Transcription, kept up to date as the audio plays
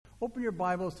Open your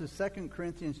Bibles to 2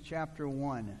 Corinthians chapter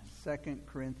 1. 2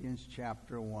 Corinthians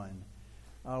chapter 1.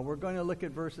 We're going to look at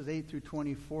verses 8 through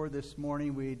 24 this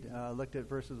morning. We looked at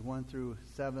verses 1 through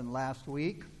 7 last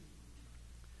week.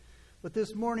 But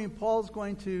this morning, Paul's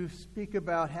going to speak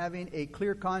about having a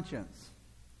clear conscience.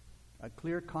 A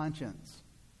clear conscience.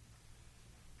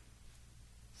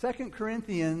 2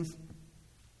 Corinthians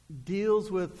deals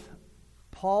with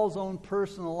Paul's own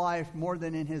personal life more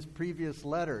than in his previous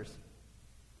letters.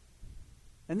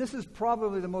 And this is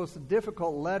probably the most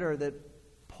difficult letter that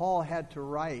Paul had to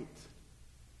write.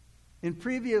 In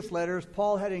previous letters,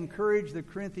 Paul had encouraged the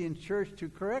Corinthian church to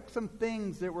correct some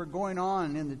things that were going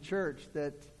on in the church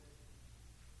that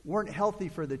weren't healthy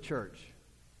for the church.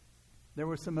 There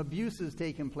were some abuses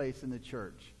taking place in the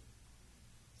church.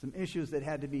 Some issues that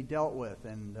had to be dealt with,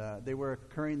 and they were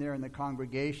occurring there in the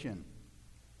congregation.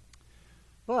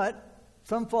 But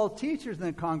some false teachers in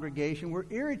the congregation were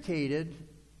irritated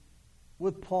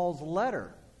with Paul's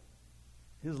letter,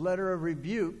 his letter of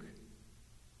rebuke,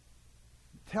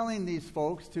 telling these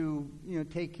folks to,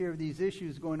 take care of these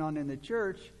issues going on in the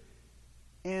church.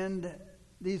 And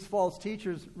these false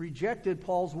teachers rejected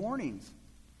Paul's warnings.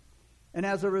 And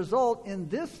as a result, in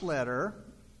this letter,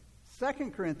 2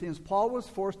 Corinthians, Paul was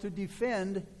forced to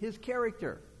defend his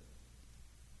character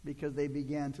because they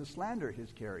began to slander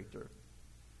his character.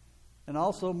 And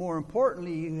also, more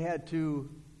importantly, he had to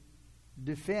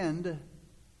defend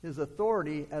his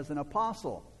authority as an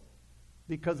apostle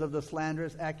because of the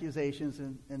slanderous accusations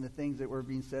and the things that were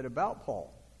being said about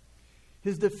Paul.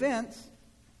 His defense,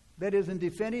 that is, in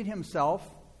defending himself,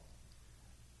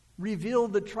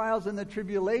 revealed the trials and the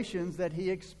tribulations that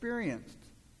he experienced.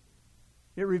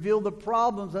 It revealed the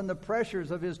problems and the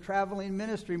pressures of his traveling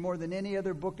ministry more than any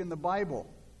other book in the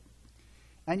Bible.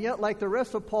 And yet, like the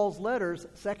rest of Paul's letters,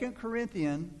 2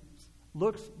 Corinthians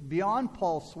looks beyond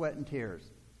Paul's sweat and tears.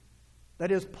 That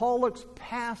is, Paul looks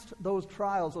past those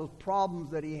trials, those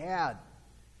problems that he had.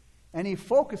 And he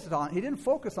didn't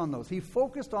focus on those. He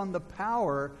focused on the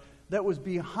power that was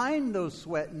behind those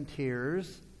sweat and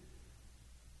tears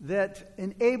that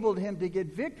enabled him to get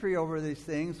victory over these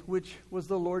things, which was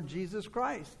the Lord Jesus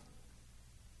Christ.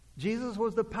 Jesus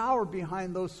was the power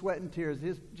behind those sweat and tears.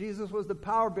 Jesus was the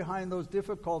power behind those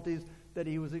difficulties that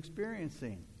he was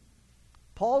experiencing.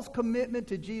 Paul's commitment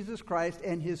to Jesus Christ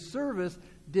and his service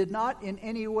did not in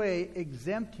any way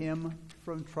exempt him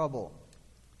from trouble.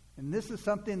 And this is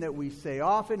something that we say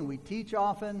often, we teach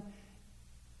often,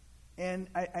 and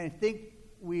I think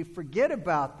we forget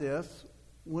about this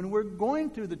when we're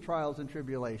going through the trials and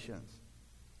tribulations.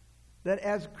 That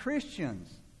as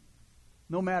Christians,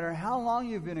 no matter how long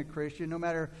you've been a Christian, no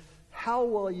matter how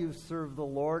well you've served the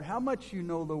Lord, how much you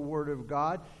know the Word of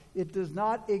God, it does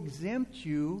not exempt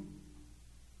you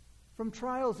from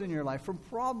trials in your life, from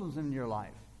problems in your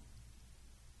life.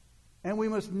 And we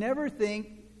must never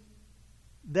think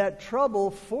that trouble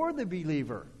for the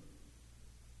believer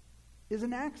is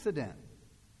an accident.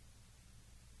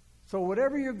 So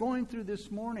whatever you're going through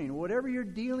this morning, whatever you're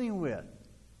dealing with,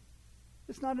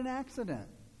 it's not an accident.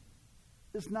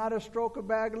 It's not a stroke of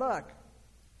bad luck.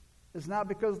 It's not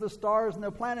because the stars and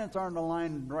the planets aren't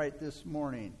aligned right this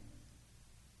morning.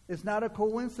 It's not a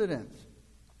coincidence.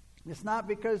 It's not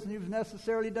because you've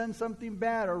necessarily done something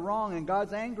bad or wrong and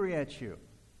God's angry at you.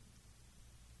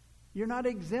 You're not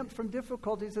exempt from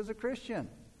difficulties as a Christian.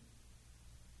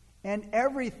 And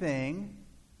everything,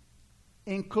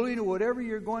 including whatever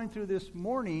you're going through this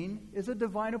morning, is a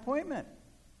divine appointment.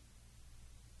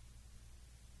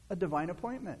 A divine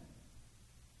appointment.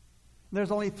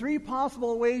 There's only 3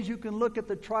 possible ways you can look at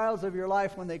the trials of your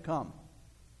life when they come.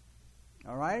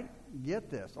 All right? Get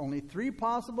this. Only 3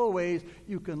 possible ways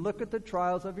you can look at the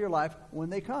trials of your life when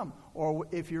they come, or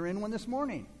if you're in one this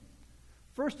morning.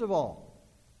 First of all,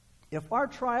 if our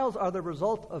trials are the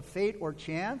result of fate or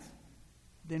chance,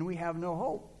 then we have no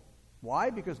hope. Why?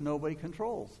 Because nobody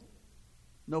controls.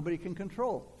 Nobody can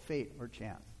control fate or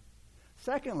chance.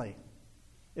 Secondly,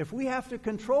 if we have to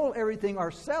control everything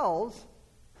ourselves,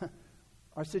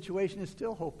 our situation is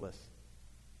still hopeless.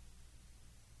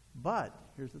 But,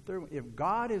 here's the third one. If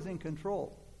God is in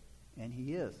control, and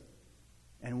He is,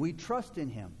 and we trust in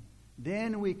Him,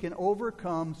 then we can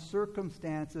overcome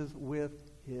circumstances with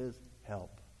His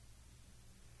help.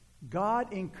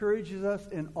 God encourages us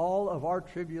in all of our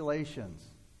tribulations.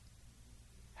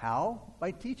 How?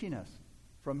 By teaching us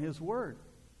from His Word.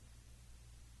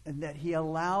 And that He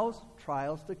allows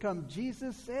trials to come.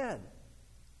 Jesus said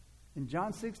in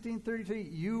John 16:33,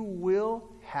 you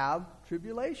will have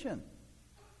tribulation.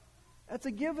 That's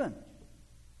a given.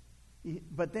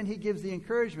 But then He gives the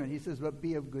encouragement. He says, but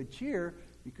be of good cheer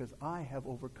because I have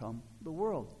overcome the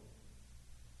world.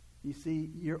 You see,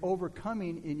 your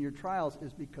overcoming in your trials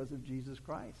is because of Jesus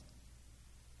Christ.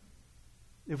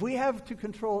 If we have to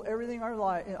control everything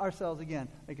ourselves again,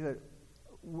 like I said,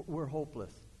 we're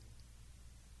hopeless.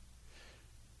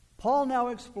 Paul now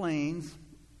explains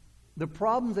the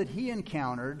problems that he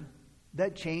encountered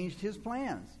that changed his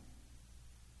plans.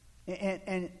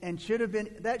 And should have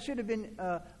been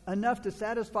enough to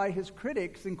satisfy his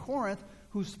critics in Corinth,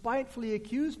 who spitefully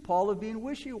accused Paul of being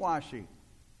wishy-washy.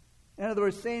 In other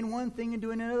words, saying one thing and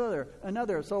doing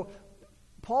another. So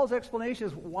Paul's explanation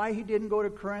is why he didn't go to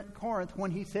Corinth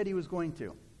when he said he was going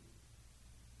to.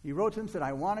 He wrote to them, said,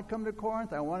 I want to come to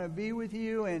Corinth, I want to be with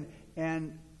you,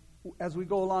 and as we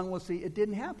go along, we'll see. It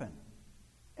didn't happen.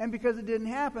 And because it didn't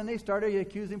happen, they started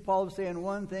accusing Paul of saying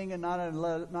one thing and not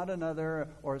another,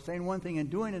 or saying one thing and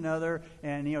doing another.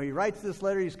 And, he writes this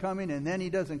letter, he's coming, and then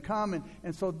he doesn't come.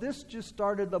 And so this just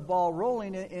started the ball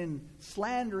rolling in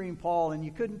slandering Paul, and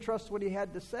you couldn't trust what he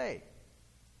had to say.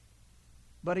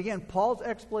 But again, Paul's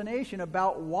explanation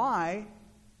about why,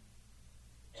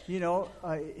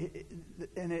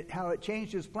 how it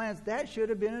changed his plans, that should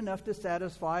have been enough to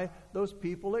satisfy those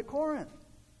people at Corinth,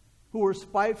 who were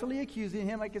spitefully accusing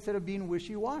him, like I said, of being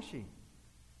wishy-washy,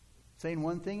 saying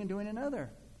one thing and doing another.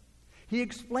 He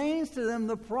explains to them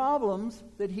the problems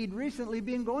that he'd recently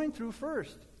been going through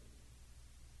first,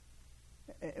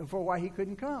 for why he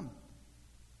couldn't come.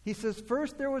 He says,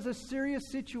 first, there was a serious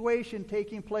situation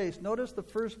taking place. Notice the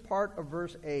first part of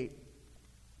verse 8.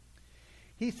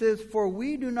 He says, for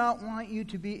we do not want you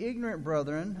to be ignorant,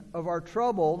 brethren, of our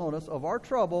trouble, notice, of our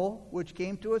trouble, which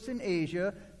came to us in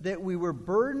Asia, that we were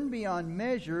burdened beyond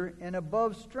measure and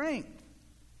above strength.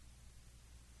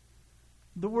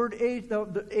 The word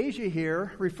Asia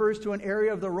here refers to an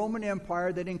area of the Roman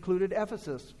Empire that included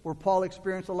Ephesus, where Paul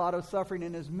experienced a lot of suffering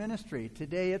in his ministry.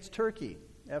 Today it's Turkey.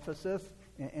 Ephesus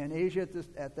and Asia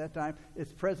at that time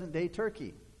is present-day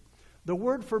Turkey. The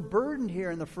word for burdened here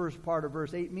in the first part of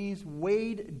verse 8 means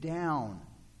weighed down.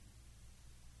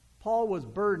 Paul was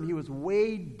burdened. He was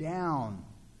weighed down.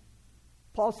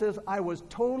 Paul says, I was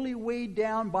totally weighed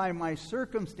down by my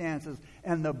circumstances,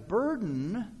 and the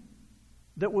burden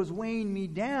that was weighing me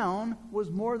down was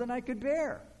more than I could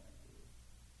bear.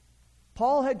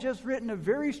 Paul had just written a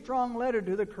very strong letter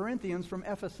to the Corinthians from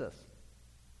Ephesus.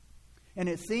 And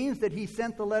it seems that he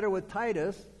sent the letter with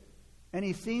Titus, and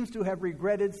he seems to have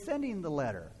regretted sending the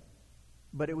letter.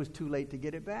 But it was too late to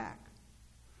get it back.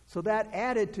 So that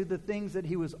added to the things that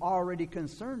he was already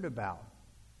concerned about.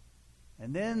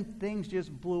 And then things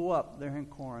just blew up there in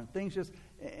Corinth. They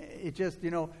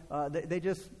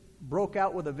just broke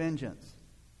out with a vengeance.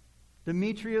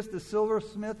 Demetrius, the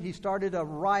silversmith, he started a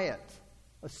riot,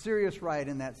 a serious riot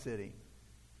in that city.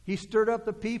 He stirred up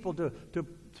the people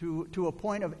to a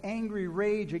point of angry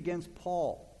rage against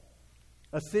Paul.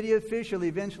 A city official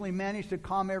eventually managed to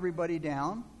calm everybody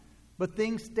down, but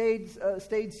things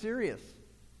stayed serious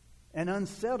and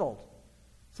unsettled,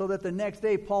 so that the next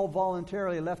day Paul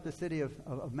voluntarily left the city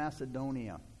of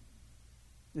Macedonia.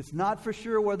 It's not for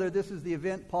sure whether this is the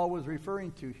event Paul was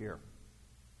referring to here.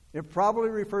 It probably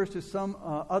refers to some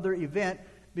other event,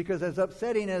 because as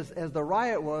upsetting as the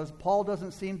riot was, Paul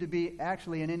doesn't seem to be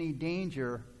actually in any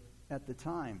danger at the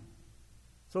time.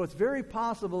 So it's very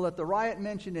possible that the riot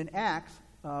mentioned in Acts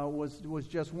was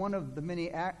just one of the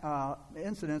many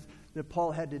incidents that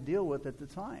Paul had to deal with at the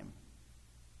time.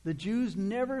 The Jews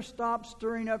never stopped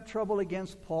stirring up trouble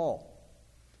against Paul.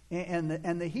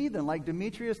 And the heathen, like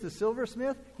Demetrius the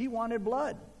silversmith, he wanted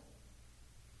blood.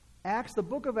 The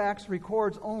book of Acts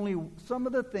records only some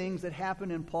of the things that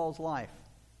happened in Paul's life.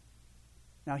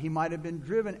 Now, he might have been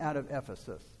driven out of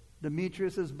Ephesus.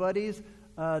 Demetrius's buddies,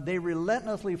 they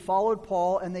relentlessly followed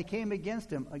Paul, and they came against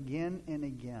him again and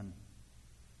again.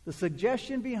 The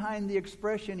suggestion behind the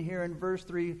expression here in verse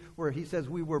 3, where he says,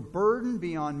 we were burdened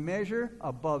beyond measure,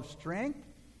 above strength.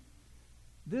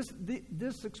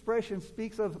 This expression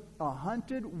speaks of a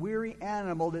hunted, weary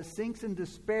animal that sinks in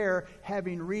despair,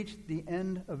 having reached the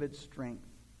end of its strength.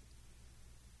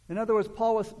 In other words,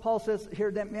 Paul says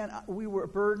here that, man, we were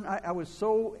burdened. I was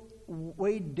so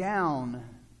weighed down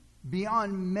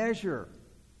beyond measure,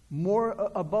 more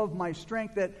above my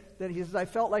strength, that he says, I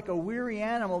felt like a weary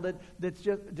animal that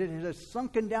has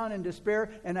sunken down in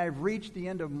despair, and I've reached the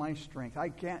end of my strength. I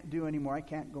can't do anymore. I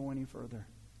can't go any further.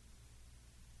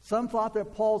 Some thought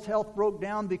that Paul's health broke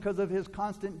down because of his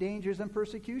constant dangers and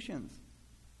persecutions.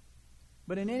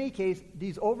 But in any case,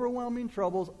 these overwhelming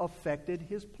troubles affected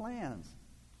his plans.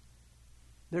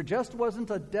 There just wasn't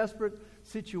a desperate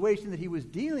situation that he was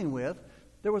dealing with.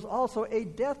 There was also a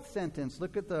death sentence.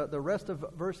 Look at the rest of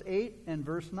verse 8 and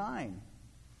verse 9.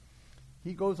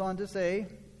 He goes on to say,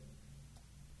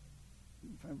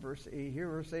 if I verse 8 here.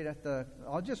 Verse 8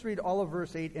 I'll just read all of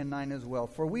verse 8 and 9 as well.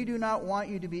 For we do not want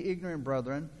you to be ignorant,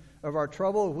 brethren, of our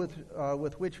trouble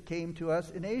with which came to us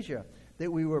in Asia,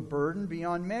 that we were burdened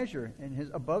beyond measure and his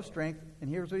above strength. And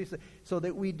here's what he said: so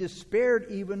that we despaired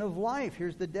even of life.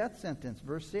 Here's the death sentence,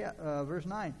 verse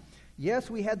 9. Yes,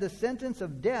 we had the sentence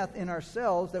of death in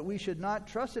ourselves, that we should not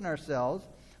trust in ourselves,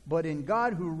 but in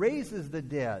God who raises the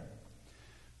dead.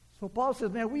 So Paul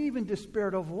says, man, we even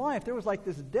despaired of life. There was like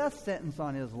this death sentence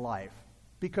on his life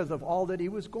because of all that he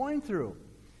was going through.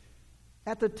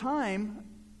 At the time,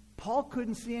 Paul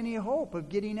couldn't see any hope of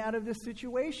getting out of this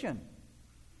situation.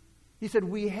 He said,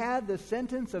 we had the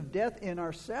sentence of death in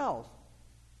ourselves.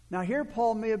 Now here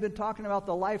Paul may have been talking about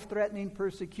the life-threatening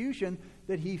persecution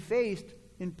that he faced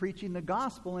in preaching the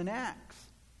gospel in Acts.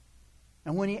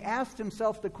 And when he asked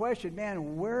himself the question,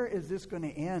 man, where is this going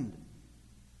to end?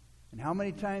 And how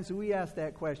many times do we ask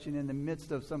that question in the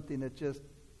midst of something that's just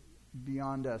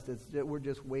beyond us, that we're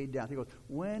just weighed down? He goes,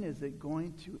 when is it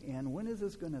going to end? When is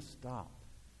this going to stop?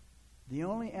 The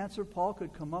only answer Paul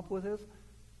could come up with is,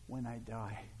 when I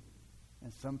die.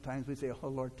 And sometimes we say, oh,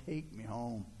 Lord, take me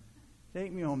home.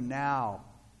 Take me home now,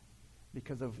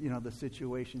 because of, the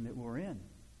situation that we're in.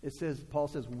 Paul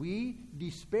says, we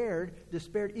despaired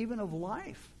even of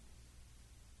life.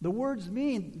 The words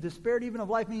mean, despaired even of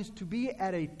life means to be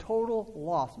at a total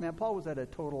loss. Man, Paul was at a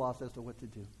total loss as to what to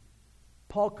do.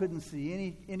 Paul couldn't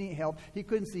see any help. He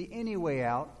couldn't see any way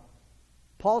out.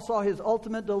 Paul saw his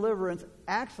ultimate deliverance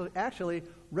actually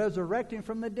resurrecting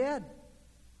from the dead.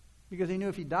 Because he knew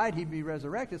if he died, he'd be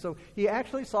resurrected. So he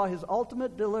actually saw his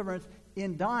ultimate deliverance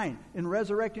in dying, in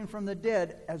resurrecting from the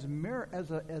dead, as miraculous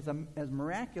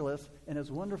and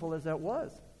as wonderful as that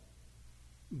was.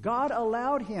 God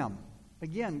allowed him.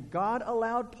 Again, God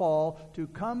allowed Paul to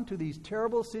come to these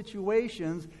terrible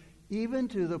situations, even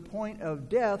to the point of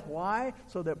death. Why?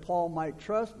 So that Paul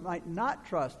might not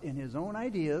trust in his own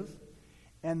ideas,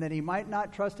 and that he might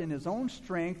not trust in his own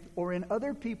strength or in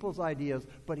other people's ideas,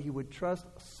 but he would trust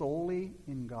solely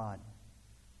in God.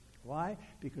 Why?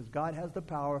 Because God has the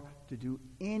power to do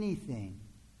anything.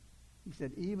 He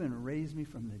said, even raise me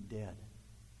from the dead.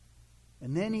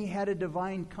 And then he had a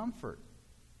divine comfort.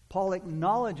 Paul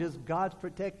acknowledges God's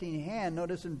protecting hand.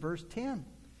 Notice in verse 10.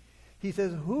 He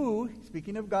says, who,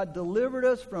 speaking of God, delivered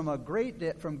us from so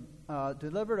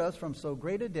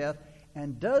great a death,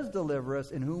 and does deliver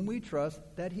us, in whom we trust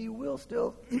that he will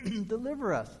still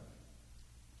deliver us.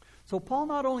 So Paul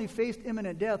not only faced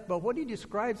imminent death, but what he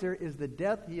describes here is the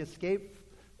death he escaped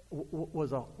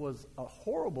was a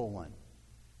horrible one.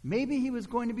 Maybe he was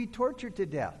going to be tortured to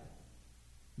death.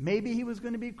 Maybe he was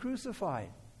going to be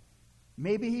crucified.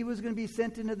 Maybe he was going to be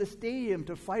sent into the stadium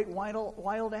to fight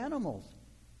wild animals.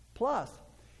 Plus,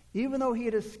 even though he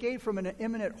had escaped from an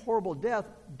imminent horrible death,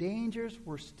 dangers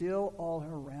were still all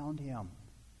around him.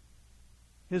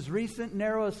 His recent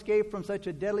narrow escape from such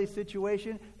a deadly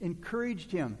situation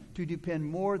encouraged him to depend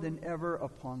more than ever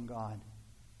upon God.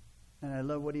 And I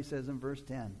love what he says in verse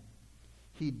 10.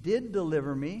 He did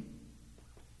deliver me.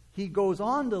 He goes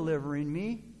on delivering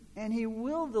me, and he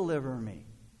will deliver me.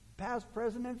 Past,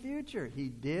 present, and future. He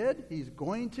did, he's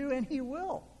going to, and he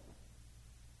will.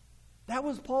 That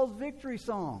was Paul's victory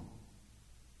song.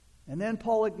 And then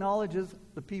Paul acknowledges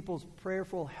the people's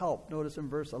prayerful help. Notice in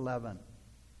verse 11.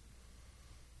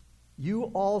 You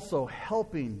also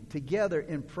helping together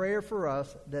in prayer for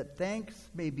us, that thanks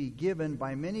may be given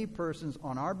by many persons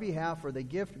on our behalf for the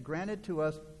gift granted to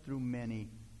us through many.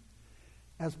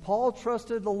 As Paul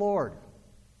trusted the Lord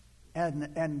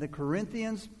and the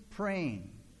Corinthians praying,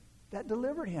 that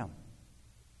delivered him.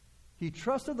 He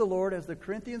trusted the Lord as the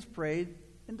Corinthians prayed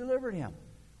and delivered him.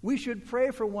 We should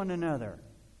pray for one another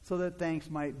so that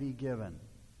thanks might be given.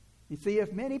 You see,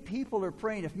 if many people are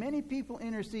praying, if many people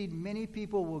intercede, many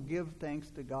people will give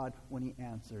thanks to God when he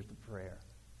answers the prayer.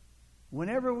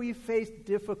 Whenever we face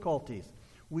difficulties,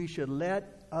 we should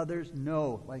let others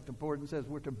know. Like the Lord says,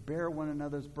 we're to bear one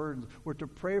another's burdens. We're to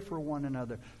pray for one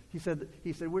another. He said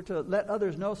we're to let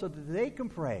others know so that they can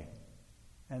pray,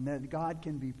 and that God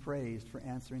can be praised for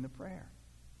answering the prayer.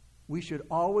 We should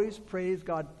always praise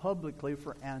God publicly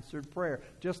for answered prayer.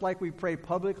 Just like we pray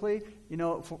publicly,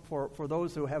 for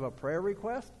those who have a prayer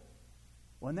request.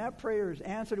 When that prayer is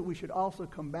answered, we should also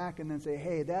come back and then say,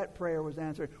 hey, that prayer was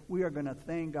answered. We are going to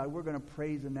thank God. We're going to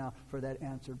praise him now for that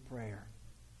answered prayer.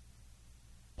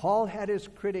 Paul had his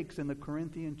critics in the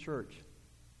Corinthian church.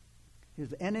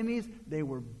 His enemies, they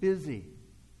were busy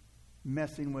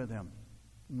messing with him.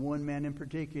 One man in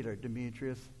particular,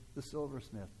 Demetrius the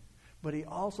silversmith. But he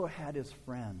also had his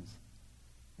friends.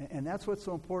 And that's what's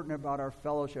so important about our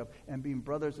fellowship and being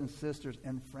brothers and sisters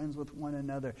and friends with one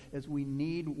another, is we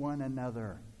need one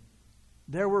another.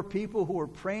 There were people who were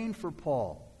praying for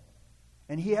Paul,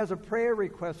 and he has a prayer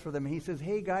request for them. He says,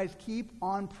 hey guys, keep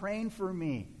on praying for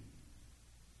me.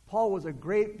 Paul was a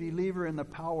great believer in the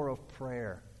power of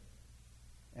prayer,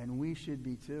 and we should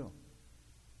be too.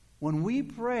 When we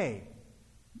pray,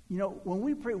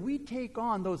 we take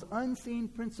on those unseen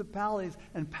principalities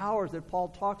and powers that Paul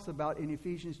talks about in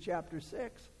Ephesians chapter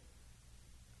 6.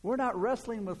 We're not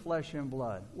wrestling with flesh and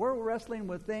blood. We're wrestling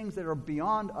with things that are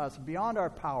beyond us, beyond our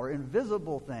power,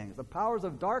 invisible things, the powers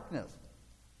of darkness.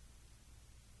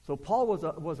 So Paul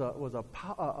was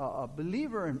a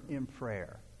believer in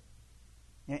prayer.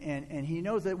 And he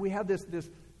knows that we have this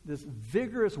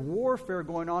vigorous warfare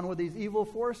going on with these evil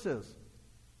forces.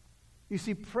 You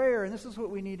see, prayer, and this is what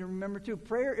we need to remember too,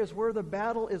 prayer is where the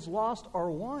battle is lost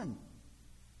or won.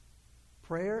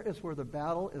 Prayer is where the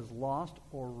battle is lost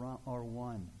or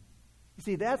won. You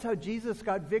see, that's how Jesus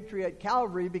got victory at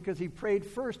Calvary, because he prayed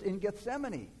first in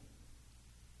Gethsemane.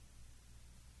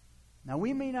 Now,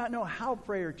 we may not know how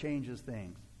prayer changes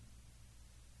things,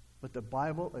 but the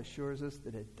Bible assures us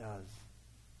that it does.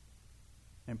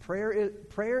 And prayer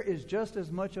is just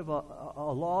as much of a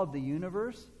law of the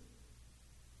universe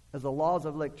as the laws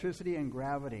of electricity and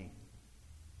gravity.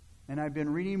 And I've been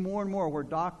reading more and more where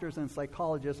doctors and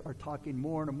psychologists are talking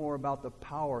more and more about the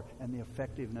power and the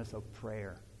effectiveness of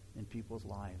prayer in people's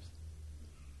lives.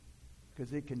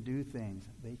 Because it can do things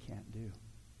they can't do.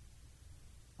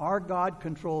 Our God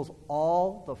controls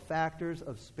all the factors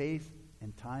of space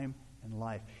and time and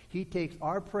life. He takes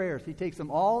our prayers, he takes them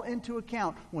all into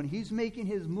account when he's making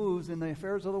his moves in the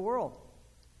affairs of the world.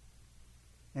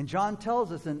 And John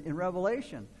tells us in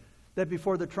Revelation that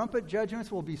before the trumpet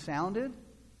judgments will be sounded,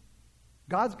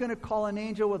 God's going to call an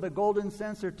angel with a golden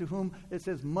censer, to whom it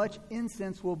says much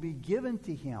incense will be given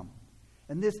to him.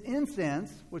 And this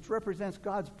incense, which represents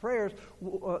God's prayers,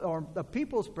 or the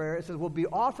people's prayer, it says will be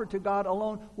offered to God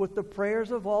alone with the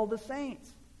prayers of all the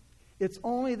saints. It's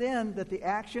only then that the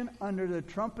action under the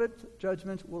trumpet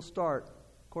judgments will start,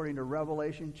 according to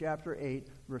Revelation chapter 8,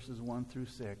 verses 1 through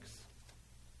 6.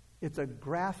 It's a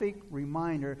graphic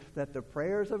reminder that the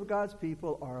prayers of God's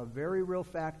people are a very real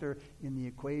factor in the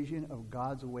equation of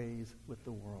God's ways with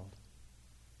the world.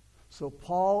 So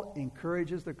Paul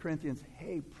encourages the Corinthians,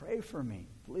 hey, pray for me,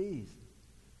 please.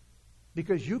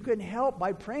 Because you can help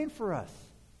by praying for us.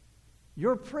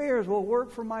 Your prayers will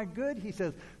work for my good, he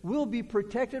says. We'll be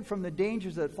protected from the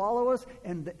dangers that follow us,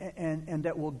 and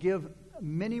that will give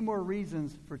many more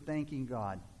reasons for thanking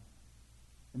God.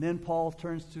 And then Paul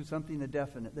turns to something that's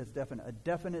definite, a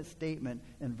definite statement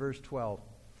in verse 12.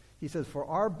 He says, for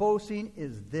our boasting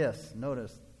is this.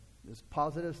 Notice this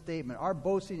positive statement. Our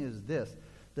boasting is this: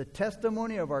 the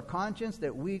testimony of our conscience,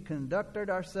 that we conducted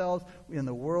ourselves in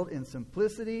the world in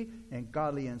simplicity and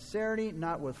godly sincerity,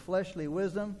 not with fleshly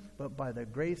wisdom, but by the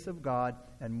grace of God,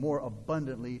 and more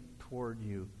abundantly toward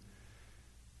you.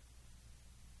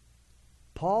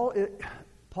 Paul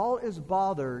is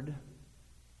bothered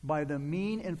by the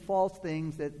mean and false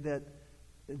things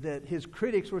that his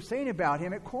critics were saying about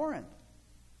him at Corinth.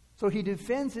 So he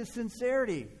defends his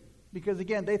sincerity, because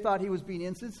again, they thought he was being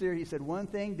insincere. He said one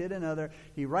thing, did another.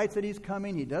 He writes that he's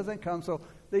coming, he doesn't come. So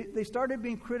they started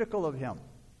being critical of him.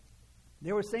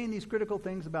 They were saying these critical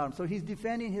things about him. So he's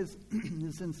defending his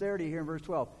sincerity here in verse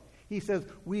 12. He says,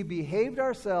 we behaved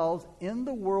ourselves in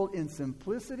the world in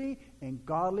simplicity and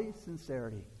godly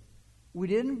sincerity. We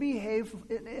didn't behave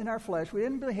in our flesh. We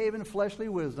didn't behave in fleshly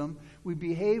wisdom. We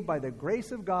behaved by the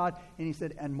grace of God. And he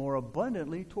said, and more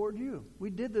abundantly toward you. We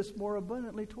did this more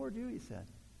abundantly toward you, he said.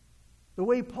 The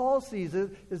way Paul sees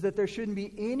it is that there shouldn't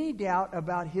be any doubt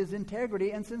about his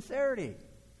integrity and sincerity,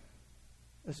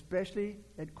 especially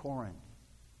at Corinth,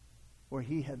 where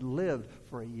he had lived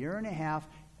for a year and a half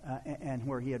and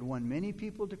where he had won many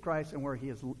people to Christ, and where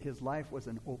his life was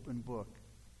an open book.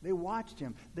 They watched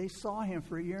him. They saw him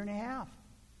for a year and a half.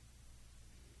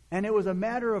 And it was a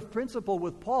matter of principle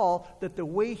with Paul that the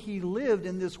way he lived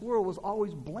in this world was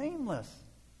always blameless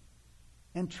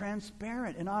and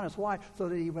transparent and honest. Why? So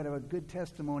that he would have a good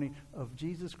testimony of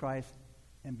Jesus Christ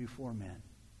and before men.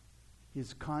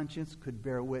 His conscience could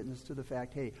bear witness to the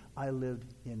fact, hey, I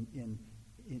lived in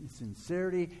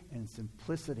sincerity and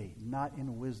simplicity, not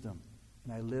in wisdom.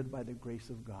 And I lived by the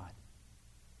grace of God.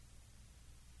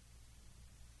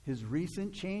 His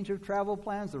recent change of travel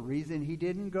plans, the reason he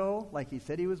didn't go, like he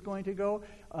said he was going to go,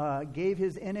 gave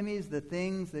his enemies the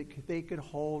things that they could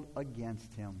hold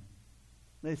against him.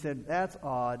 They said, that's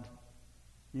odd.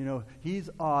 He's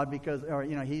odd because,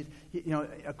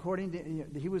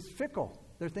 he was fickle.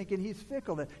 They're thinking he's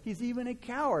fickle, that he's even a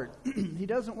coward. He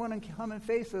doesn't want to come and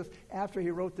face us after he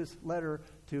wrote this letter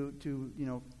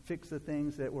to fix the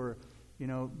things that were,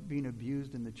 being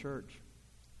abused in the church.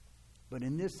 But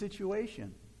in this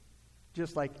situation,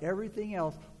 just like everything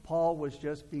else, Paul was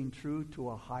just being true to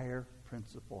a higher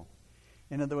principle.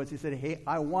 In other words, he said, hey,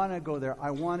 I want to go there. I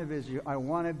want to visit you. I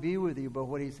want to be with you. But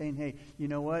what he's saying, hey, you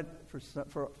know what? For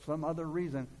some other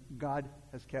reason, God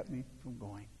has kept me from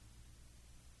going.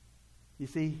 You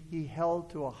see, he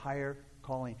held to a higher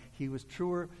calling. He was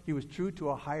true to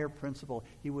a higher principle.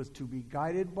 He was to be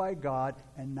guided by God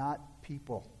and not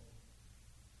people.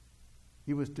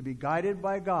 He was to be guided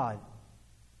by God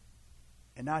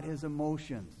and not his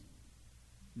emotions,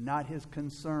 not his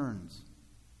concerns,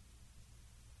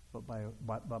 but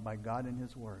by God and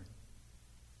his word.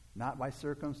 Not by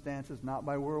circumstances, not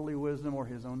by worldly wisdom or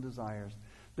his own desires.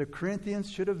 The Corinthians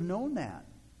should have known that,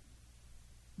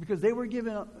 because they were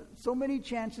given so many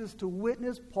chances to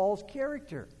witness Paul's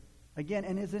character, again,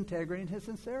 and his integrity and his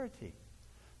sincerity.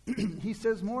 He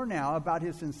says more now about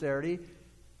his sincerity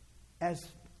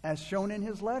as shown in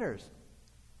his letters.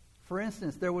 For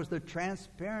instance, there was the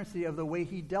transparency of the way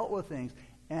he dealt with things.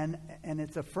 And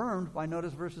it's affirmed by,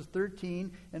 notice, verses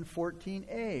 13 and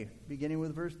 14a, beginning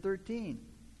with verse 13.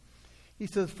 He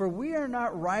says, "For we are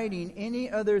not writing any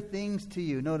other things to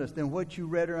you," notice, "than what you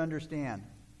read or understand."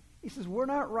 He says, we're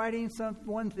not writing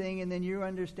one thing and then you're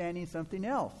understanding something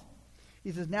else.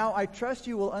 He says, "Now I trust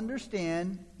you will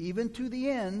understand even to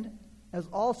the end, as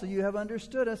also you have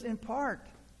understood us in part."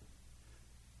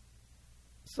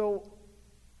 So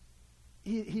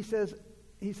he says,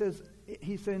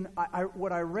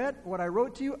 what I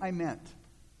wrote to you, I meant.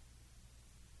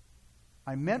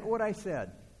 I meant what I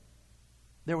said.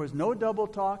 There was no double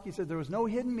talk. He said, there was no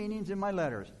hidden meanings in my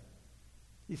letters.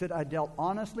 He said, I dealt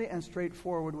honestly and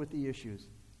straightforward with the issues.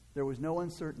 There was no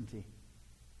uncertainty.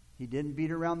 He didn't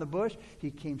beat around the bush. He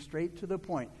came straight to the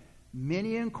point.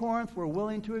 Many in Corinth were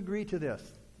willing to agree to this.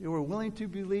 They were willing to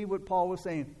believe what Paul was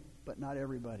saying, but not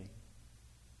everybody.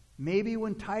 Maybe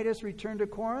when Titus returned to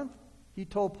Corinth, he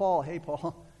told Paul, "Hey,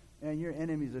 Paul, and your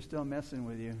enemies are still messing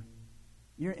with you.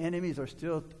 Your enemies are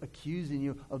still accusing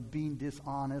you of being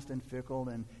dishonest and fickle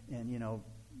and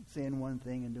saying one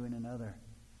thing and doing another."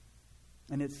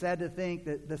 And it's sad to think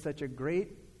that such a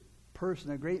great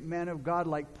person, a great man of God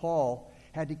like Paul,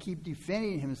 had to keep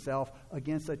defending himself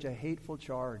against such a hateful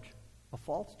charge, a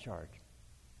false charge.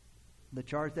 The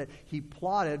charge that he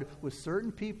plotted with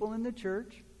certain people in the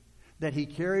church, that he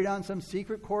carried on some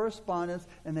secret correspondence,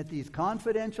 and that these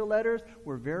confidential letters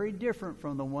were very different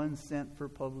from the ones sent for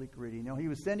public reading. He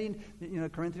was sending,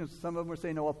 Corinthians, some of them were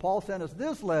saying, "No, well, Paul sent us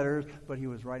this letter," but he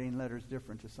was writing letters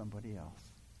different to somebody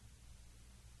else.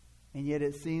 And yet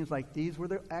it seems like these were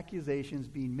the accusations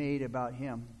being made about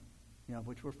him,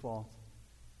 which were false.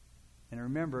 And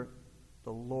remember,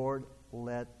 the Lord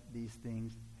let these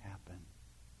things happen.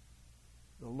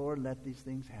 The Lord let these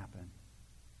things happen.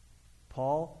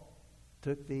 Paul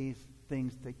took these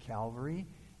things to Calvary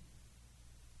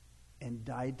and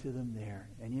died to them there.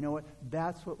 And you know what?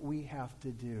 That's what we have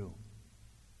to do.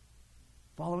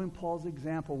 Following Paul's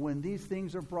example, when these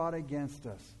things are brought against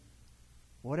us,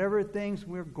 whatever things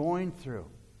we're going through,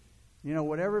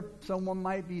 whatever someone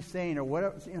might be saying or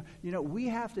whatever, we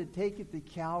have to take it to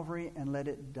Calvary and let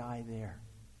it die there.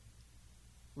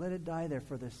 Let it die there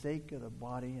for the sake of the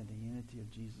body and the unity of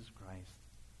Jesus Christ.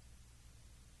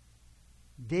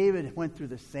 David went through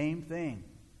the same thing.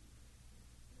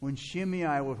 When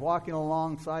Shimei was walking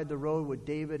alongside the road with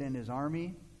David and his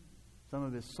army, some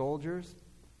of his soldiers,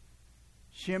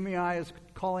 Shimei is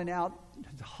calling out,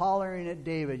 hollering at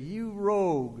David, "You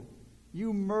rogue,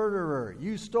 you murderer,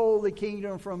 you stole the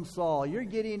kingdom from Saul. You're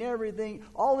getting everything,"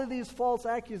 all of these false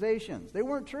accusations. They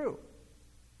weren't true.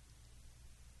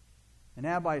 And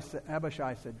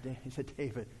Abishai said,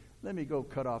 "David, let me go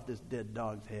cut off this dead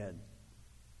dog's head."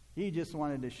 He just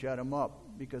wanted to shut him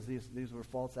up because these were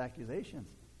false accusations.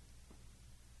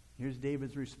 Here's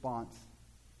David's response.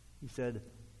 He said,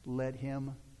 "Let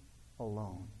him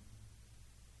alone.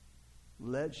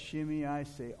 Let Shimei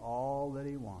say all that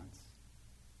he wants.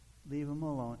 Leave him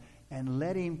alone and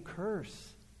let him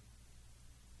curse."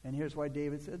 And here's why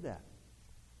David said that.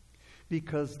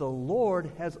 Because the Lord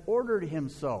has ordered him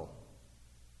so.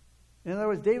 In other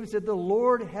words, David said the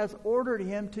Lord has ordered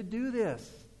him to do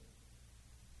this.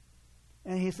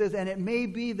 And he says, "And it may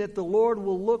be that the Lord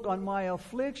will look on my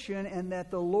affliction and that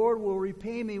the Lord will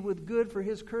repay me with good for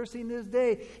his cursing this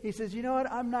day." He says, you know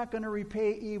what? I'm not going to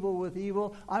repay evil with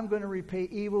evil. I'm going to repay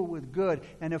evil with good.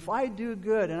 And if I do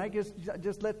good, and I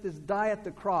just let this die at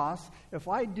the cross, if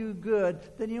I do good,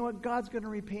 then you know what? God's going to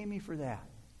repay me for that.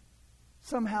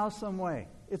 Somehow, some way,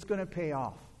 it's going to pay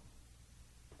off.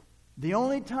 The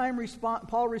only time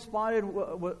Paul responded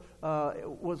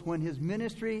was when his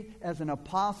ministry as an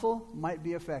apostle might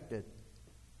be affected.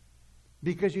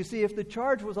 Because you see, if the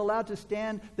charge was allowed to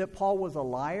stand that Paul was a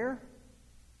liar,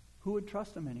 who would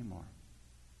trust him anymore?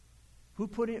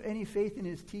 Who'd put any faith in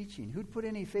his teaching? Who'd put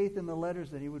any faith in the letters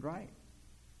that he would write?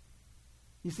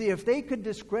 You see, if they could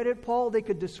discredit Paul, they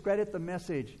could discredit the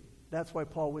message. That's why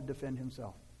Paul would defend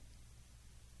himself.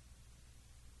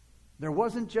 There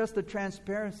wasn't just the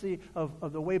transparency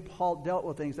of the way Paul dealt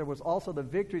with things. There was also the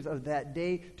victories of that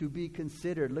day to be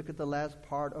considered. Look at the last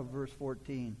part of verse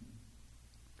 14.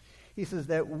 He says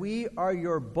that we are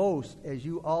your boast, as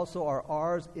you also are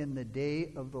ours in the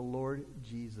day of the Lord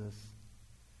Jesus.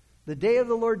 The day of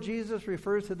the Lord Jesus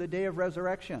refers to the day of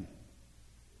resurrection,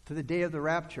 to the day of the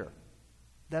rapture.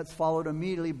 That's followed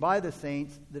immediately by the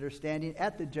saints that are standing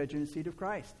at the judgment seat of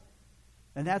Christ.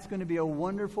 And that's going to be a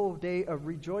wonderful day of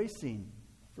rejoicing,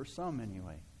 for some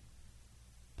anyway.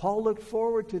 Paul looked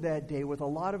forward to that day with a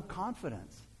lot of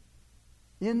confidence.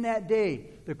 In that day,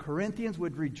 the Corinthians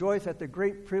would rejoice at the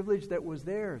great privilege that was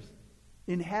theirs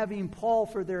in having Paul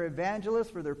for their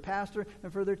evangelist, for their pastor,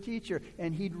 and for their teacher.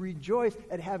 And he'd rejoice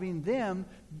at having them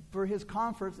for his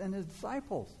converts and his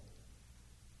disciples.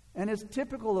 And it's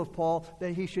typical of Paul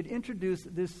that he should introduce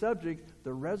this subject,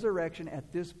 the resurrection,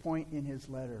 at this point in his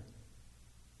letter.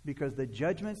 Because the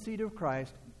judgment seat of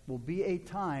Christ will be a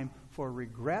time for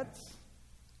regrets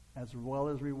as well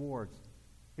as rewards.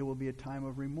 It will be a time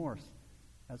of remorse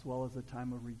as well as a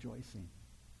time of rejoicing.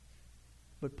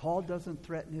 But Paul doesn't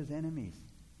threaten his enemies.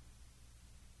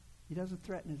 He doesn't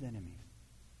threaten his enemies.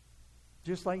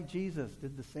 Just like Jesus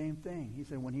did the same thing. He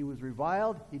said when he was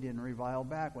reviled, he didn't revile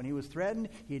back. When he was threatened,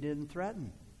 he didn't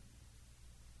threaten.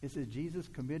 It says Jesus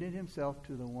committed himself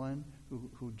to the one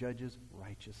who judges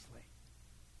righteously.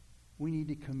 We need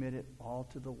to commit it all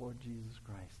to the Lord Jesus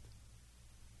Christ.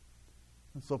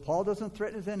 And so Paul doesn't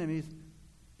threaten his enemies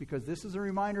because this is a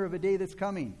reminder of a day that's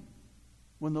coming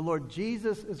when the Lord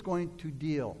Jesus is going to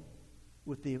deal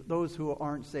with those who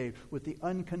aren't saved, with the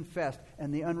unconfessed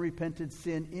and the unrepented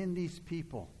sin in these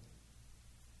people.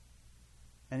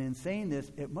 And in saying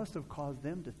this, it must have caused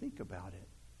them to think about it.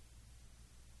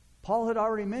 Paul had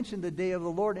already mentioned the day of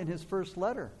the Lord in his first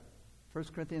letter, 1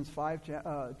 Corinthians 5,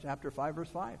 chapter 5, verse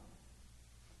 5.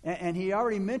 And he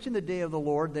already mentioned the day of the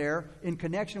Lord there in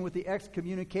connection with the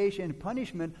excommunication and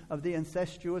punishment of the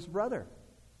incestuous brother.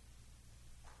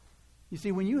 You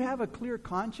see, when you have a clear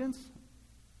conscience,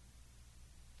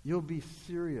 you'll be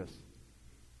serious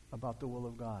about the will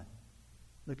of God.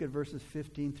 Look at verses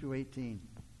 15 through 18.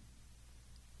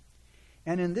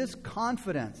 And in this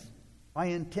confidence, I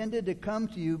intended to come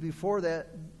to you before that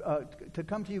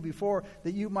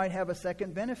you might have a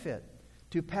second benefit,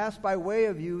 to pass by way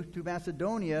of you to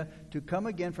Macedonia, to come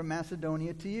again from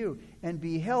Macedonia to you, and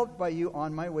be helped by you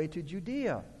on my way to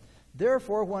Judea.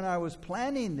 Therefore, when I was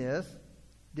planning this,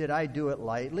 did I do it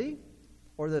lightly?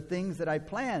 Or the things that I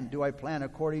plan, do I plan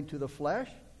according to the flesh?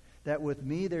 That with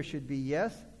me there should be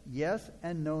yes, yes,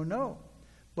 and no, no.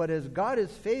 But as God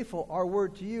is faithful, our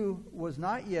word to you was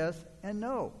not yes and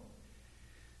no.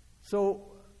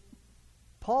 So,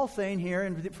 Paul's saying here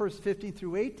in verse 15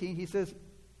 through 18, he says,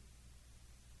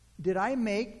 did I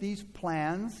make these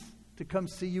plans to come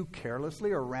see you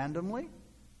carelessly or randomly?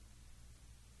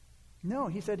 No,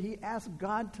 he said he asked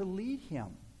God to lead him.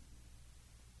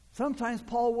 Sometimes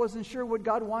Paul wasn't sure what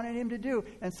God wanted him to do,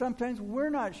 and sometimes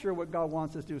we're not sure what God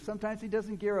wants us to do. Sometimes he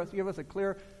doesn't give us a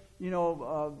clear,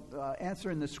 answer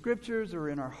in the scriptures or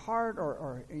in our heart,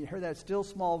 or you hear that still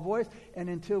small voice, and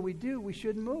until we do, we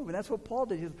shouldn't move. And that's what Paul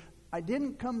did. He says, I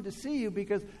didn't come to see you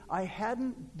because I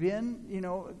hadn't been,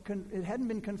 it hadn't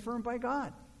been confirmed by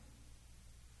God.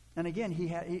 And again,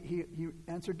 he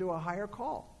answered to a higher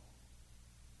call.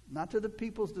 Not to the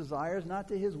people's desires, not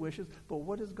to his wishes, but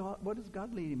what is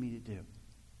God leading me to do?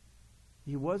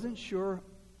 He wasn't sure,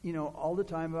 all the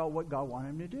time about what God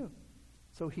wanted him to do.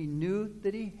 So he knew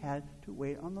that he had to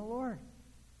wait on the Lord.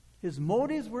 His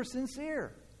motives were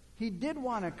sincere. He did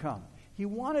want to come. He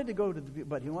wanted to go to the people,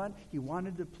 but he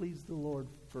wanted to please the Lord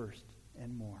first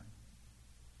and more.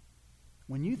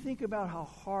 When you think about how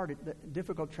hard,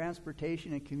 difficult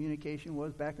transportation and communication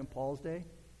was back in Paul's day,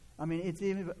 it's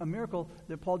even a miracle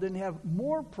that Paul didn't have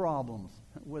more problems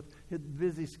with his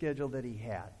busy schedule that he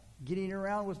had. Getting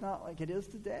around was not like it is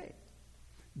today.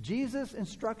 Jesus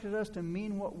instructed us to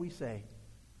mean what we say.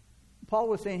 Paul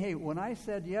was saying, hey, when I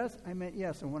said yes, I meant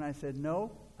yes. And when I said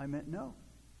no, I meant no.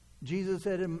 Jesus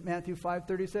said in Matthew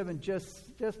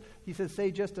 5:37, he says,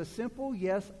 say just a simple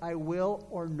yes, I will,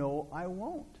 or no, I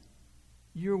won't.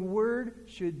 Your word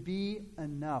should be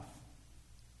enough.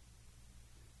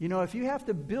 You know, if you have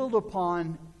to build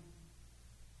upon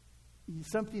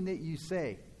something that you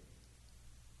say,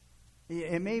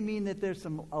 it may mean that there's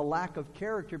a lack of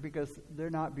character because they're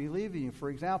not believing you.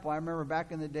 For example, I remember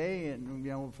back in the day, and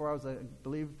before I was a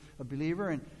believer,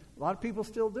 and a lot of people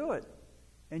still do it.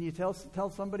 And you tell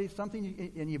somebody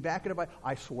something, and you back it up by,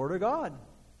 I swear to God.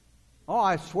 Oh,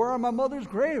 I swear on my mother's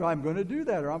grave I'm going to do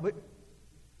that. But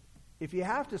if you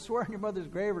have to swear on your mother's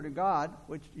grave or to God,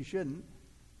 which you shouldn't,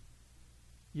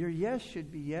 your yes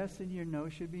should be yes and your no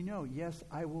should be no. Yes,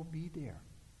 I will be there.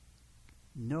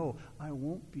 No, I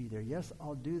won't be there. Yes,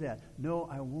 I'll do that. No,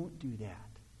 I won't do that.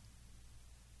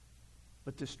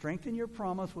 But to strengthen your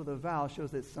promise with a vow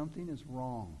shows that something is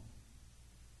wrong.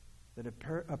 That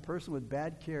a person with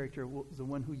bad character is the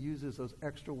one who uses those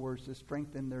extra words to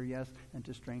strengthen their yes and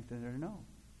to strengthen their no.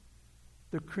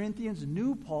 The Corinthians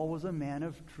knew Paul was a man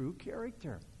of true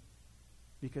character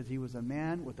because he was a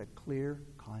man with a clear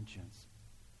conscience.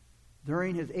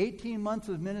 During his 18 months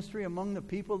of ministry among the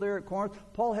people there at Corinth,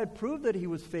 Paul had proved that he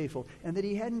was faithful and that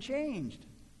he hadn't changed.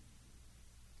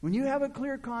 When you have a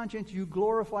clear conscience, you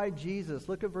glorify Jesus.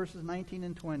 Look at verses 19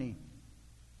 and 20.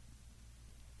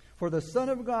 For the Son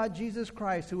of God, Jesus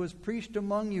Christ, who was preached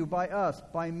among you by us,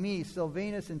 by me,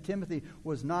 Silvanus, and Timothy,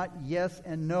 was not yes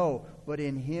and no, but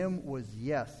in him was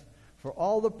yes. For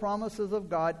all the promises of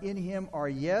God in him are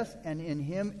yes, and in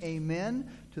him amen,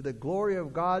 to the glory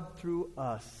of God through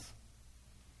us.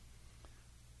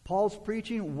 Paul's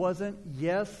preaching wasn't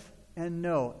yes and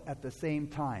no at the same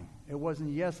time. It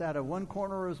wasn't yes out of one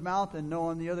corner of his mouth and no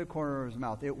on the other corner of his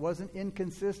mouth. It wasn't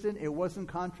inconsistent. It wasn't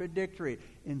contradictory.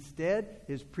 Instead,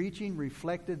 his preaching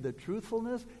reflected the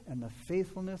truthfulness and the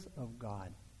faithfulness of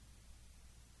God.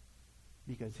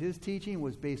 Because his teaching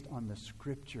was based on the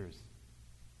Scriptures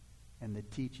and the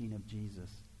teaching of Jesus.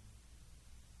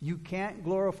 You can't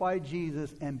glorify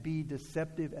Jesus and be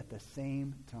deceptive at the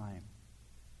same time.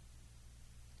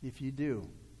 If you do,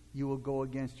 you will go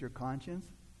against your conscience.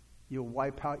 You'll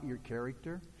wipe out your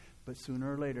character. But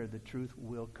sooner or later, the truth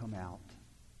will come out.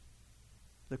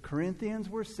 The Corinthians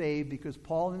were saved because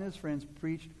Paul and his friends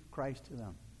preached Christ to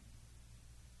them.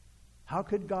 How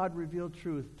could God reveal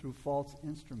truth through false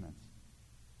instruments?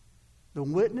 The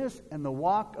witness and the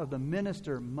walk of the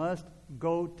minister must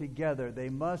go together. They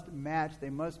must match. They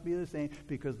must be the same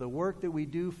because the work that we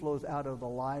do flows out of the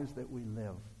lives that we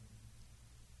live.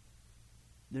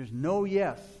 There's no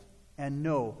yes and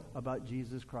no about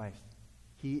Jesus Christ.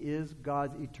 He is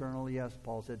God's eternal yes,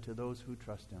 Paul said, to those who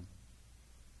trust him.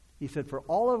 He said, for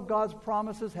all of God's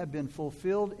promises have been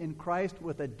fulfilled in Christ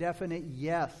with a definite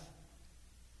yes.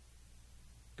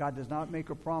 God does not make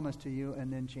a promise to you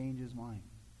and then change his mind.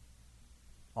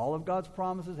 All of God's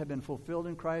promises have been fulfilled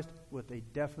in Christ with a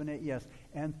definite yes.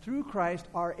 And through Christ,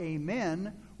 our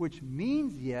amen, which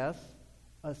means yes,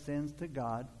 ascends to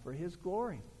God for his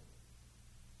glory.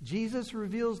 Jesus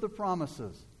reveals the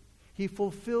promises. He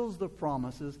fulfills the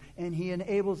promises, and he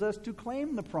enables us to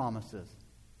claim the promises.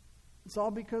 It's all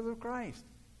because of Christ.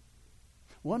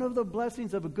 One of the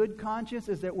blessings of a good conscience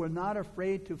is that we're not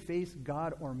afraid to face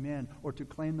God or men or to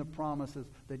claim the promises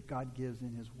that God gives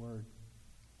in his word.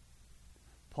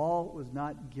 Paul was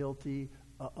not guilty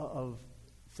of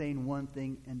saying one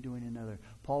thing and doing another.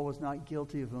 Paul was not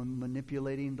guilty of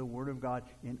manipulating the word of God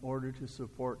in order to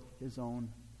support his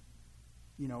own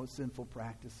sinful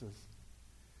practices.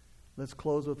 Let's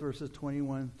close with verses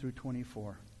 21 through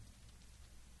 24.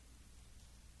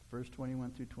 Verse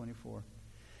 21 through 24.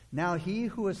 Now he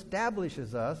who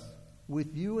establishes us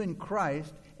with you in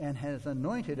Christ and has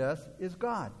anointed us is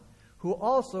God, who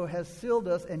also has sealed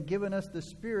us and given us the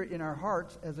Spirit in our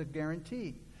hearts as a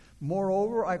guarantee.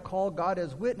 Moreover, I call God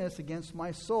as witness against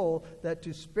my soul that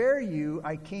to spare you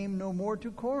I came no more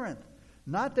to Corinth.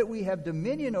 Not that we have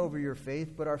dominion over your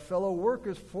faith, but are fellow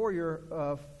workers for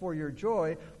your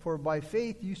joy, for by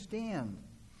faith you stand.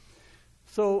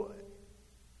 So,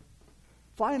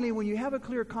 finally, when you have a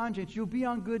clear conscience, you'll be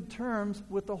on good terms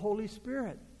with the Holy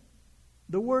Spirit.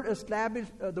 The word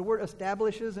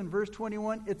establishes in verse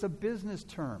 21, it's a business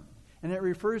term. And it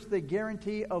refers to the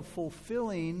guarantee of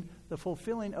fulfilling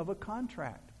of a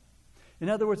contract. In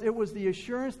other words, it was the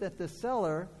assurance that the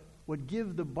seller would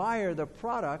give the buyer the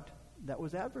product that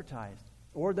was advertised,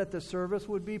 or that the service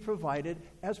would be provided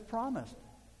as promised.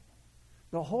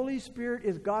 The Holy Spirit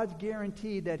is God's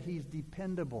guarantee that he's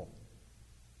dependable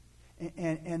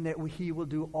and that he will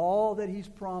do all that he's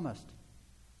promised.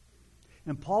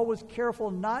 And Paul was careful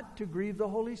not to grieve the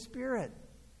Holy Spirit.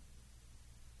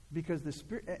 Because the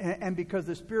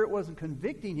Spirit wasn't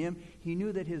convicting him, he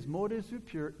knew that his motives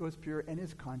was pure and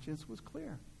his conscience was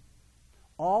clear.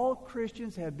 All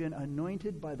Christians have been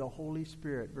anointed by the Holy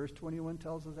Spirit. Verse 21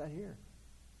 tells us that here.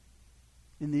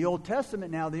 In the Old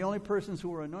Testament now, the only persons who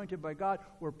were anointed by God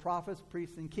were prophets,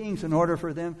 priests, and kings in order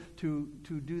for them to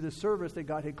do the service that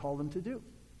God had called them to do.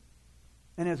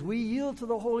 And as we yield to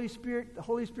the Holy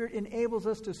Spirit enables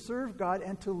us to serve God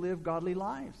and to live godly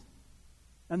lives.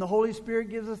 And the Holy Spirit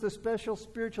gives us the special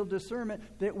spiritual discernment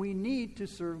that we need to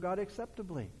serve God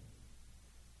acceptably.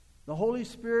 The Holy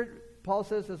Spirit, Paul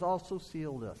says, has also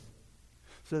sealed us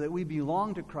so that we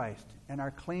belong to Christ and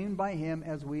are claimed by Him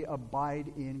as we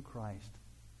abide in Christ.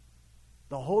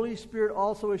 The Holy Spirit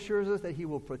also assures us that He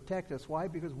will protect us. Why?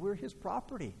 Because we're His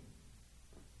property.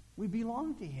 We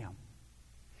belong to Him.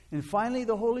 And finally,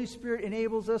 the Holy Spirit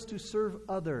enables us to serve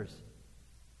others.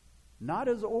 Not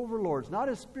as overlords, not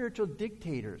as spiritual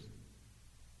dictators.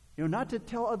 Not to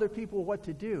tell other people what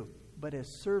to do, but as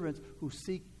servants who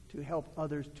seek to help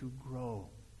others to grow.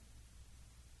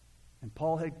 And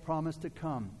Paul had promised to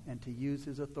come and to use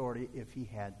his authority if he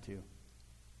had to.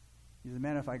 He said,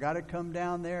 man, if I got to come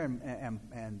down there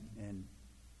and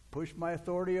push my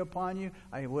authority upon you,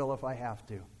 I will if I have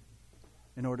to,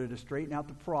 in order to straighten out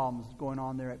the problems going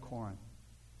on there at Corinth.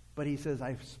 But he says,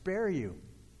 I spare you.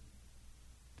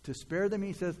 To spare them,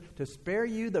 he says, to spare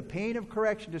you the pain of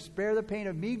correction, to spare the pain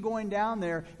of me going down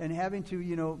there and having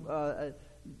to,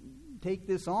 take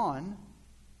this on.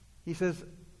 He says,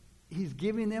 he's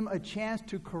giving them a chance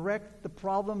to correct the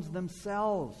problems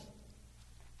themselves.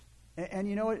 And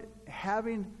you know what?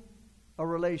 Having a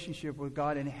relationship with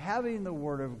God and having the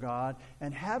Word of God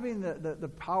and having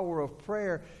the power of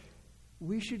prayer,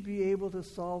 we should be able to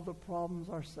solve the problems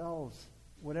ourselves,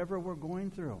 whatever we're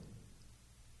going through.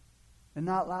 And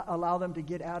not allow them to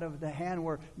get out of the hand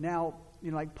where now,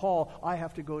 like Paul, I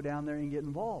have to go down there and get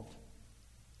involved.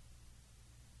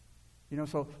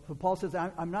 So Paul says,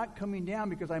 I'm not coming down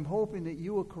because I'm hoping that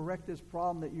you will correct this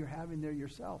problem that you're having there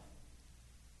yourself.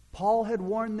 Paul had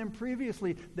warned them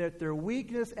previously that their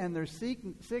weakness and their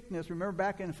sickness, remember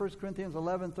back in 1 Corinthians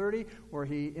 11:30, where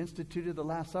he instituted the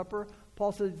Last Supper,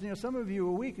 Paul says, some of you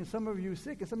are weak and some of you are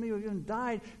sick and some of you have even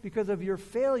died because of your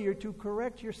failure to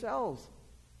correct yourselves,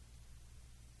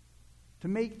 to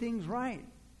make things right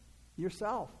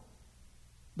yourself.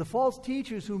 The false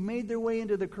teachers who made their way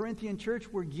into the Corinthian church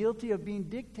were guilty of being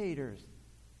dictators.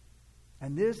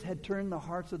 And this had turned the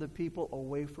hearts of the people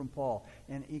away from Paul.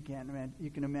 And you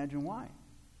can imagine why.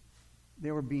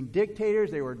 They were being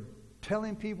dictators. They were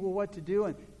telling people what to do.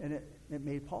 And it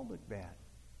made Paul look bad.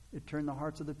 It turned the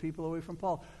hearts of the people away from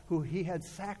Paul, who he had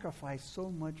sacrificed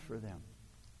so much for them.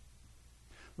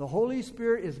 The Holy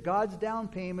Spirit is God's down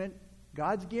payment,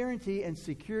 God's guarantee and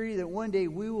security that one day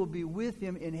we will be with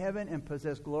Him in heaven and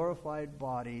possess glorified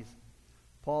bodies.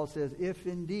 Paul says, if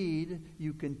indeed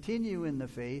you continue in the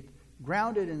faith,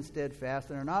 grounded and steadfast,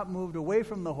 and are not moved away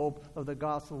from the hope of the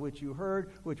gospel which you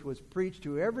heard, which was preached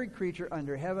to every creature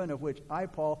under heaven, of which I,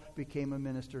 Paul, became a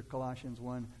minister. Colossians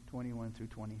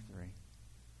 1:21-23.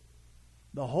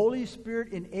 The Holy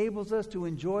Spirit enables us to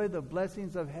enjoy the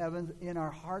blessings of heaven in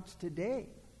our hearts today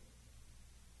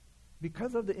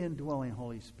because of the indwelling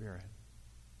Holy Spirit.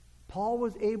 Paul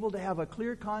was able to have a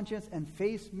clear conscience and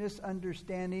face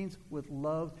misunderstandings with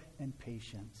love and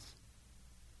patience.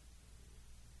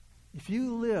 If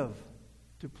you live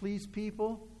to please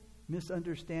people,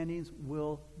 misunderstandings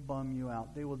will bum you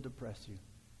out. They will depress you.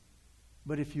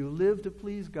 But if you live to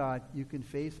please God, you can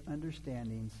face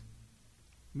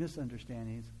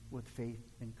misunderstandings with faith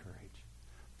and courage.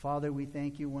 Father, we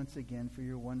thank you once again for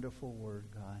your wonderful word,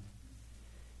 God.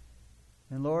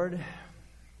 And Lord,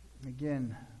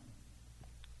 again,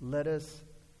 let us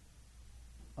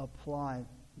apply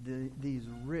these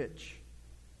rich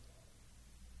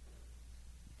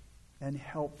and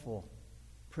helpful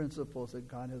principles that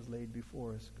God has laid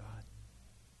before us, God.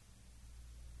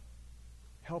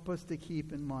 Help us to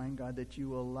keep in mind, God, that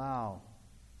you allow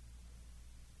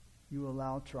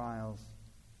trials,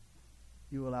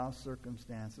 you allow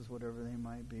circumstances, whatever they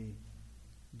might be.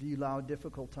 You allow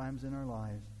difficult times in our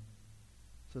lives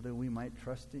so that we might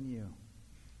trust in you,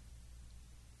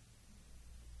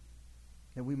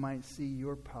 that we might see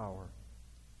your power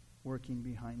working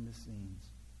behind the scenes.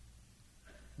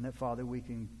 And that, Father, we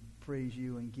can praise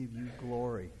you and give you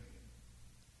glory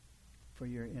for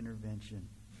your intervention,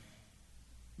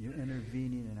 your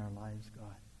intervening in our lives,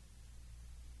 God.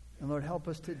 And Lord, help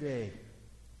us today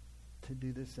to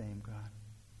do the same, God.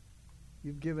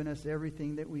 You've given us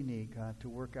everything that we need, God, to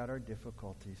work out our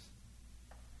difficulties.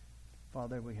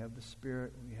 Father, we have the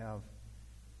Spirit, we have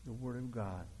the Word of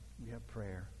God, we have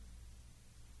prayer.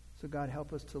 So God,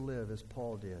 help us to live as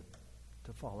Paul did,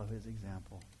 to follow his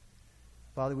example.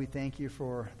 Father, we thank you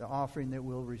for the offering that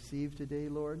we'll receive today,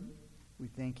 Lord. We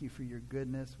thank you for your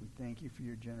goodness. We thank you for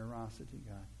your generosity,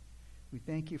 God. We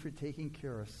thank you for taking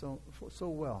care of us so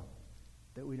well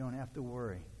that we don't have to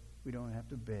worry. We don't have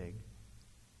to beg.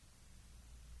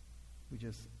 We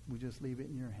just leave it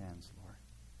in your hands, Lord.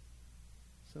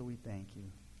 So we thank you.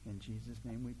 In Jesus'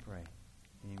 name we pray.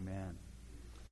 Amen.